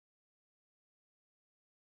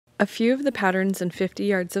A few of the patterns in 50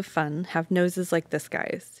 Yards of Fun have noses like this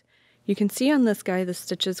guy's. You can see on this guy the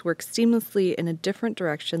stitches work seamlessly in a different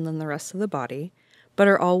direction than the rest of the body, but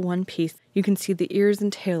are all one piece. You can see the ears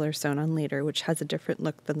and tail are sewn on later, which has a different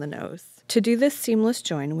look than the nose. To do this seamless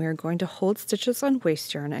join, we are going to hold stitches on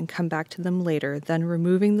waste yarn and come back to them later, then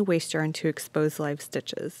removing the waste yarn to expose live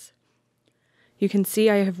stitches. You can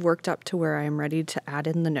see I have worked up to where I am ready to add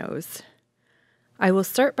in the nose. I will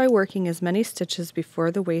start by working as many stitches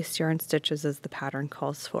before the waste yarn stitches as the pattern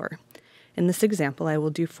calls for. In this example, I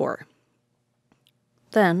will do 4.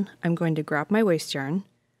 Then I'm going to grab my waste yarn,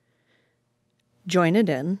 join it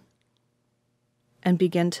in, and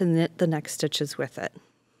begin to knit the next stitches with it.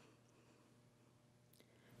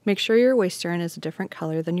 Make sure your waste yarn is a different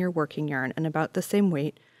color than your working yarn and about the same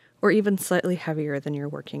weight, or even slightly heavier than your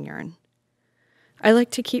working yarn. I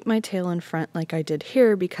like to keep my tail in front like I did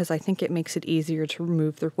here because I think it makes it easier to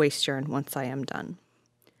remove the waste yarn once I am done.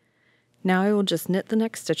 Now I will just knit the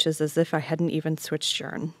next stitches as if I hadn't even switched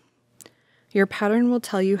yarn. Your pattern will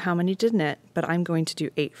tell you how many to knit, but I'm going to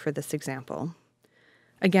do 8 for this example.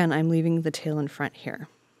 Again, I'm leaving the tail in front here.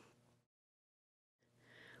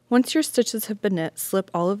 Once your stitches have been knit,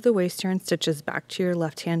 slip all of the waste yarn stitches back to your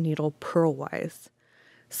left-hand needle purlwise.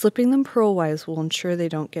 Slipping them purlwise will ensure they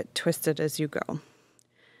don't get twisted as you go.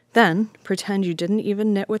 Then, pretend you didn't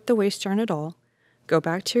even knit with the waste yarn at all, go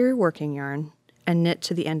back to your working yarn, and knit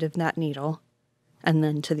to the end of that needle, and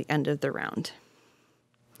then to the end of the round.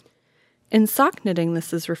 In sock knitting,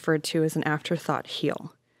 this is referred to as an afterthought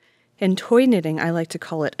heel. In toy knitting, I like to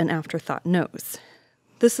call it an afterthought nose.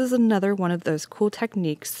 This is another one of those cool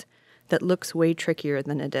techniques that looks way trickier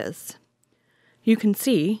than it is. You can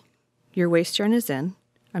see your waste yarn is in.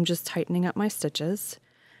 I'm just tightening up my stitches.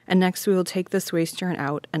 And next we will take this waste yarn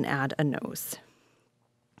out and add a nose.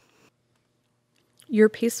 Your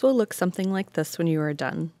piece will look something like this when you are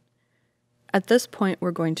done. At this point,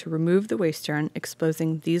 we're going to remove the waste yarn,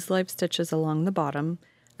 exposing these live stitches along the bottom,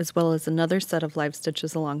 as well as another set of live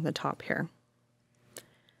stitches along the top here.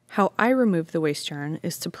 How I remove the waste yarn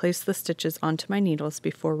is to place the stitches onto my needles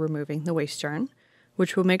before removing the waste yarn,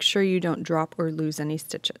 which will make sure you don't drop or lose any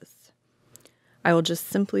stitches. I will just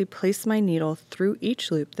simply place my needle through each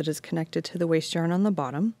loop that is connected to the waste yarn on the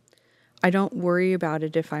bottom. I don't worry about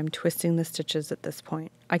it if I'm twisting the stitches at this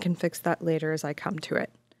point. I can fix that later as I come to it.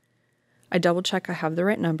 I double check I have the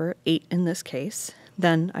right number, 8 in this case.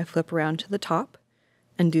 Then I flip around to the top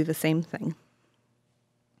and do the same thing.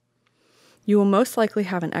 You will most likely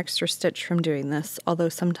have an extra stitch from doing this, although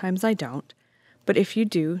sometimes I don't, but if you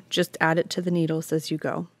do, just add it to the needles as you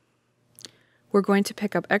go. We're going to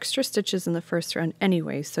pick up extra stitches in the first round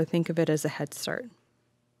anyway, so think of it as a head start.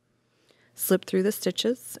 Slip through the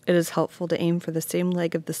stitches. It is helpful to aim for the same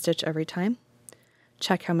leg of the stitch every time.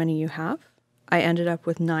 Check how many you have. I ended up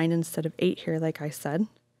with 9 instead of 8 here, like I said.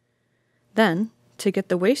 Then, to get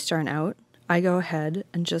the waste yarn out, I go ahead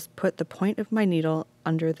and just put the point of my needle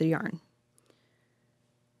under the yarn.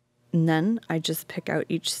 And then I just pick out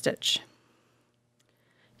each stitch.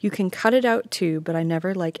 You can cut it out too, but I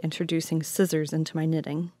never like introducing scissors into my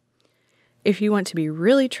knitting. If you want to be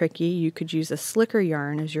really tricky, you could use a slicker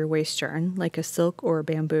yarn as your waste yarn, like a silk or a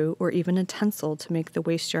bamboo, or even a tencel to make the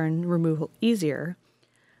waste yarn removal easier,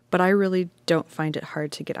 but I really don't find it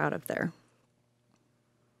hard to get out of there.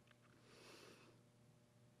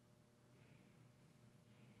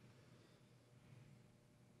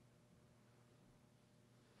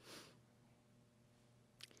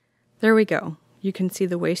 There we go. You can see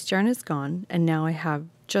the waste yarn is gone, and now I have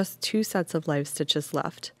just 2 sets of live stitches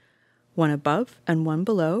left, one above and one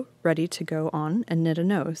below, ready to go on and knit a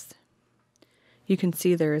nose. You can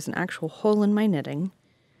see there is an actual hole in my knitting.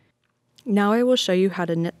 Now I will show you how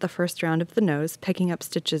to knit the first round of the nose, picking up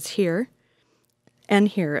stitches here and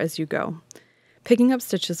here as you go. Picking up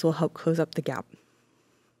stitches will help close up the gap.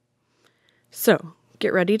 So,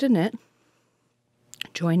 get ready to knit,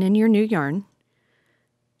 join in your new yarn,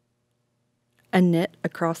 and knit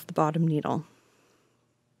across the bottom needle.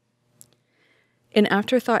 In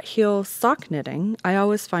afterthought heel sock knitting, I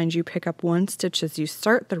always find you pick up 1 stitch as you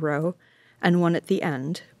start the row and 1 at the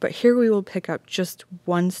end, but here we will pick up just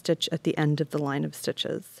 1 stitch at the end of the line of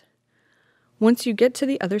stitches. Once you get to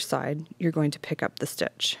the other side, you're going to pick up the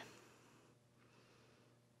stitch.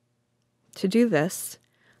 To do this,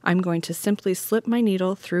 I'm going to simply slip my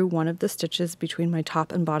needle through one of the stitches between my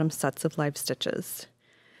top and bottom sets of live stitches.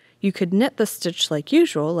 You could knit the stitch like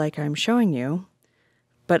usual, like I'm showing you,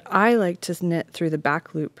 but I like to knit through the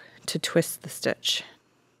back loop to twist the stitch.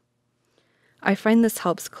 I find this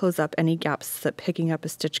helps close up any gaps that picking up a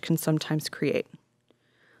stitch can sometimes create,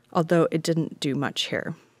 although it didn't do much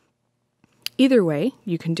here. Either way,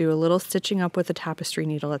 you can do a little stitching up with a tapestry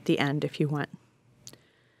needle at the end if you want.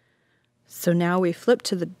 So now we flip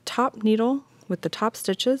to the top needle with the top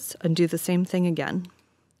stitches and do the same thing again.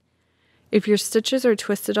 If your stitches are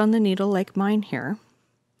twisted on the needle like mine here,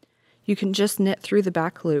 you can just knit through the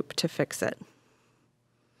back loop to fix it.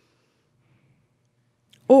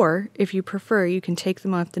 Or, if you prefer, you can take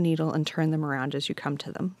them off the needle and turn them around as you come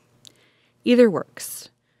to them. Either works.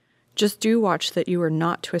 Just do watch that you are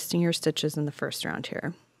not twisting your stitches in the first round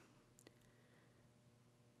here.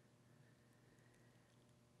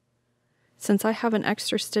 Since I have an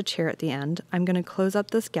extra stitch here at the end, I'm going to close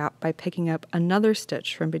up this gap by picking up another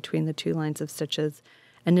stitch from between the two lines of stitches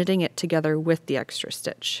and knitting it together with the extra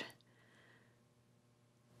stitch.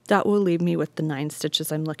 That will leave me with the 9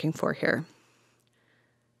 stitches I'm looking for here.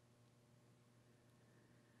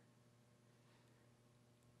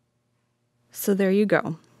 So there you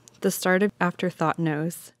go, the start of Afterthought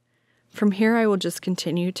nose. From here I will just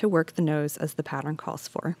continue to work the nose as the pattern calls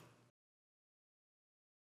for.